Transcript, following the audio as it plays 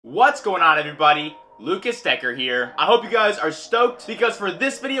What's going on, everybody? Lucas Decker here. I hope you guys are stoked because for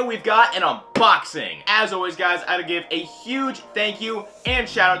this video we've got an unboxing. As always, guys, I gotta give a huge thank you and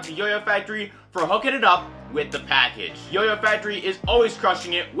shout out to YoYoFactory for hooking it up with the package. YoYoFactory is always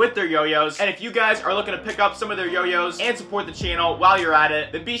crushing it with their yo-yos, and if you guys are looking to pick up some of their yo-yos and support the channel while you're at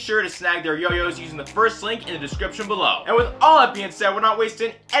it, then be sure to snag their yo-yos using the first link in the description below. And with all that being said, we're not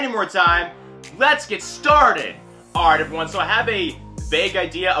wasting any more time. Let's get started. Alright, everyone, so I have a vague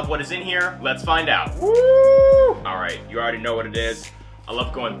idea of what is in here. Let's find out. Woo! Alright, you already know what it is. I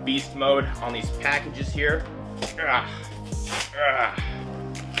love going beast mode on these packages here.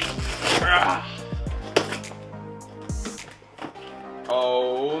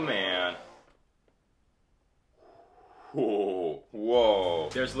 Oh man. Whoa.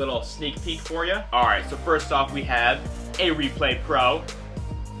 There's a little sneak peek for you. Alright, so first off we have a Replay Pro.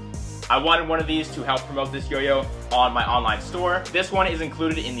 I wanted one of these to help promote this yo-yo on my online store. This one is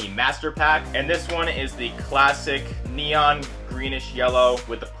included in the master pack, and this one is the classic neon greenish yellow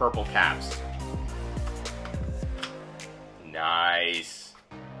with the purple caps. Nice.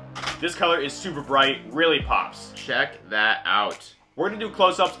 This color is super bright, really pops. Check that out. We're gonna do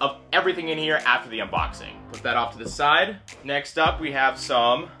close-ups of everything in here after the unboxing. Put that off to the side. Next up, we have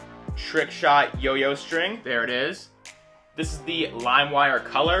some trick shot yo-yo string. There it is. This is the LimeWire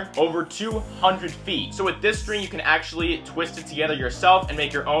color, over 200 feet. So with this string, you can actually twist it together yourself and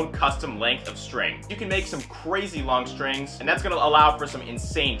make your own custom length of string. You can make some crazy long strings, and that's gonna allow for some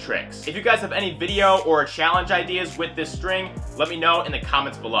insane tricks. If you guys have any video or challenge ideas with this string, let me know in the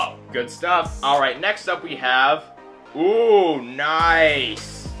comments below. Good stuff. All right, next up we have, ooh,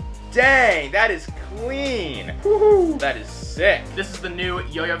 nice. Dang, that is clean. Woohoo, that is sick. This is the new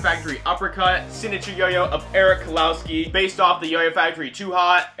YoYoFactory Uppercut, signature yo-yo of Koloski, based off the YoYoFactory 2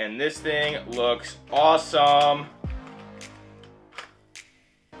 Hot, and this thing looks awesome.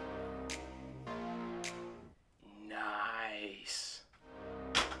 Nice.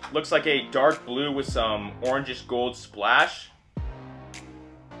 Looks like a dark blue with some orangish gold splash.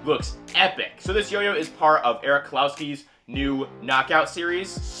 Looks epic. So this yo-yo is part of Koloski's new knockout series.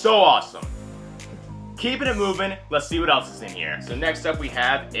 So awesome. Keeping it moving, let's see what else is in here. So next up we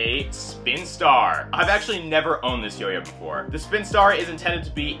have a Spinstar. I've actually never owned this yo-yo before. The Spinstar is intended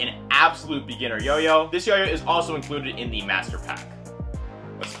to be an absolute beginner yo-yo. This yo-yo is also included in the master pack.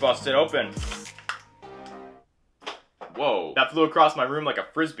 Let's bust it open. Whoa, that flew across my room like a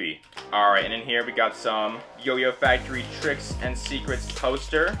frisbee. All right, and in here we got some YoYoFactory Tricks and Secrets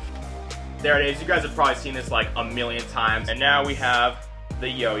poster. There it is. You guys have probably seen this like a million times. And now we have the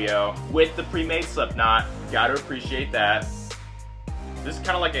yo-yo with the pre-made slip knot. Gotta appreciate that. This is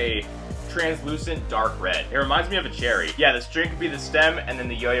kind of like a translucent dark red. It reminds me of a cherry. Yeah, the string could be the stem and then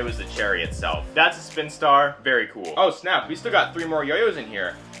the yo-yo is the cherry itself. That's a Spinstar. Very cool. Oh snap, we still got 3 more yo-yos in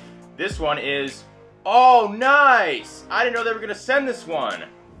here. This one is, oh nice. I didn't know they were gonna send this one.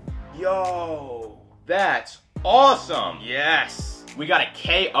 Yo, that's awesome. Yes. We got a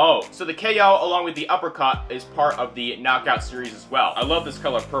KO. So the KO, along with the Uppercut, is part of the Knockout series as well. I love this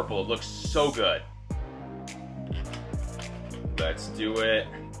color purple. It looks so good. Let's do it.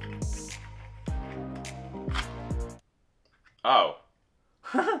 Oh.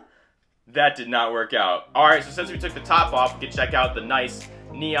 That did not work out. Alright, so since we took the top off, we can check out the nice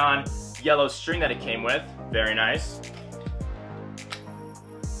neon yellow string that it came with. Very nice.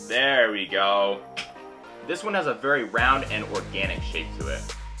 There we go. This one has a very round and organic shape to it.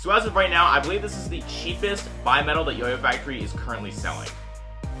 So as of right now, I believe this is the cheapest bimetal that YoYoFactory is currently selling.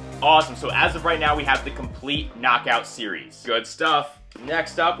 Awesome, so as of right now, we have the complete Knockout series. Good stuff.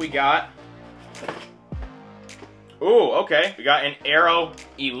 Next up, we got, ooh, okay, we got an Arrow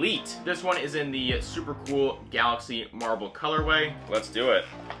Elite. This one is in the super cool Galaxy Marble colorway. Let's do it.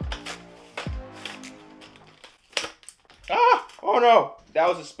 Ah, oh no. That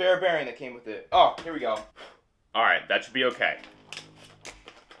was a spare bearing that came with it. Oh, here we go. Alright, that should be okay.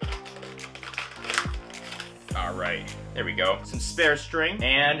 Alright, there we go. Some spare string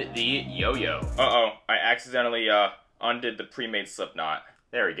and the yo-yo. Uh-oh, I accidentally undid the pre-made slip knot.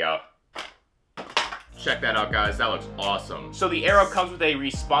 There we go. Check that out, guys. That looks awesome. So the Arrow comes with a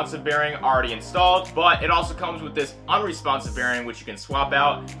responsive bearing already installed, but it also comes with this unresponsive bearing, which you can swap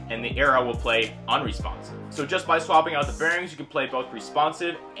out, and the Arrow will play unresponsive. So just by swapping out the bearings, you can play both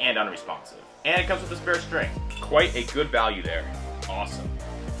responsive and unresponsive. And it comes with a spare string. Quite a good value there. Awesome.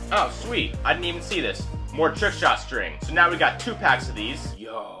 Oh, sweet. I didn't even see this. More trick shot string. So now we got 2 packs of these.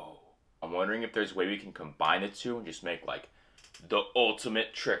 Yo. I'm wondering if there's a way we can combine the two and just make like the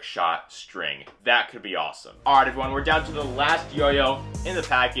ultimate trick shot string. That could be awesome. Alright everyone, we're down to the last yo-yo in the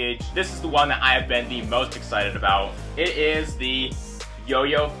package. This is the one that I have been the most excited about. It is the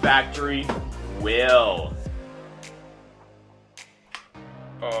YoYoFactory Will.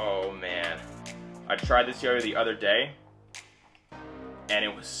 Oh man. I tried this yo-yo the other day, and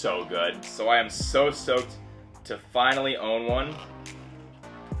it was so good. So I am so stoked to finally own one.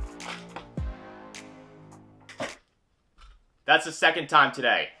 That's the second time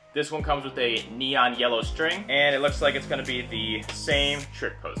today. This one comes with a neon yellow string, and it looks like it's gonna be the same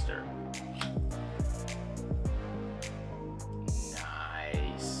trick poster.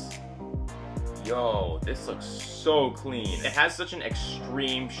 Nice. Yo, this looks so clean. It has such an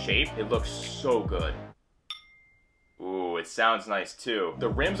extreme shape. It looks so good. Ooh, it sounds nice too. The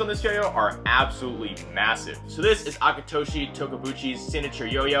rims on this yo-yo are absolutely massive. So this is Akitoshi Tokabuchi's signature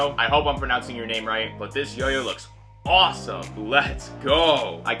yo-yo. I hope I'm pronouncing your name right, but this yo-yo looks awesome. Let's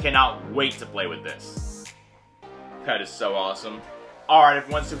go. I cannot wait to play with this. That is so awesome. Alright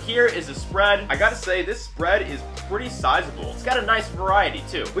everyone, so here is the spread. I gotta say, this spread is pretty sizable. It's got a nice variety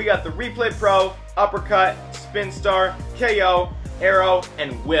too. We got the Replay Pro, Uppercut, Spinstar, KO, Arrow,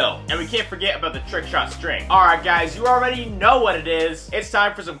 and Will. And we can't forget about the trick shot string. Alright guys, you already know what it is. It's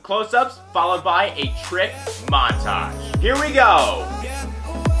time for some close-ups, followed by a trick montage. Here we go!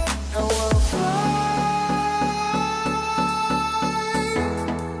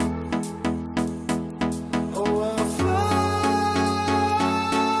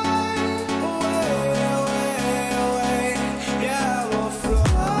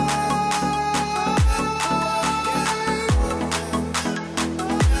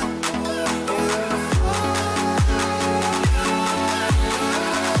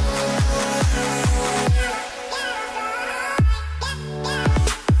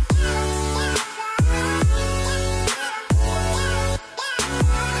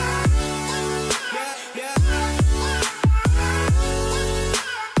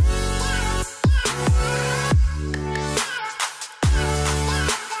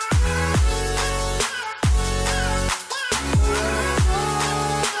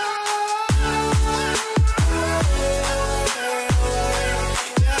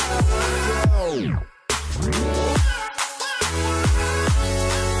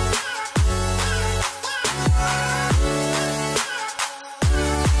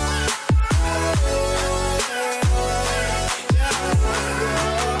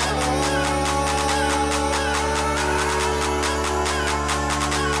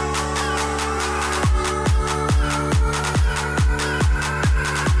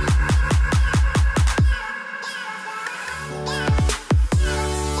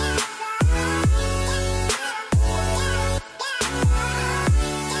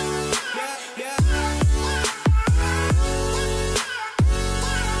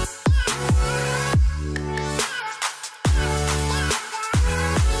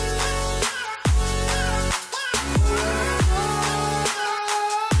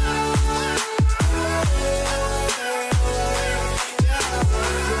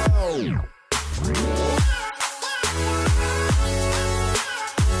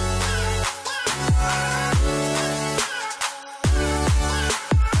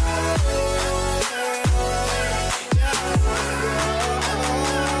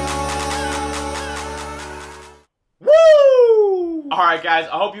 Alright guys,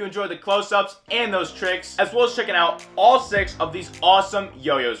 I hope you enjoyed the close-ups and those tricks, as well as checking out all 6 of these awesome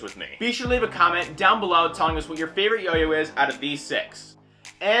yo-yos with me. Be sure to leave a comment down below telling us what your favorite yo-yo is out of these 6.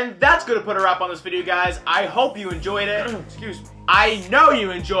 And that's gonna put a wrap on this video, guys. I hope you enjoyed it. Excuse me. I know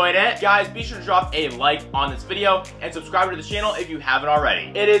you enjoyed it. Guys, be sure to drop a like on this video and subscribe to the channel if you haven't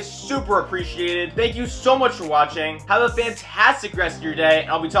already. It is super appreciated. Thank you so much for watching. Have a fantastic rest of your day,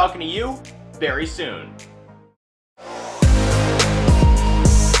 and I'll be talking to you very soon.